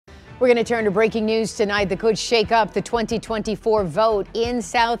We're going to turn to breaking news tonight that could shake up the 2024 vote in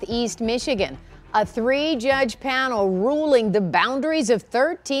Southeast Michigan. A three-judge panel ruling the boundaries of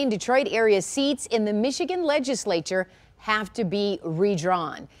 13 Detroit area seats in the Michigan Legislature have to be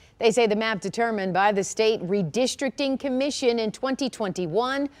redrawn. They say the map determined by the state redistricting commission in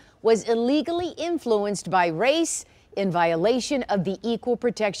 2021 was illegally influenced by race in violation of the equal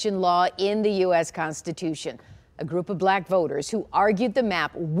protection law in the U.S. Constitution. A group of black voters who argued the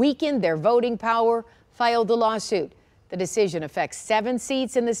map weakened their voting power filed a lawsuit. The decision affects 7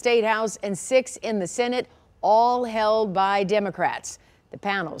 seats in the State House and 6 in the Senate, all held by Democrats. The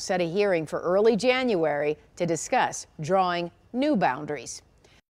panel set a hearing for early January to discuss drawing new boundaries.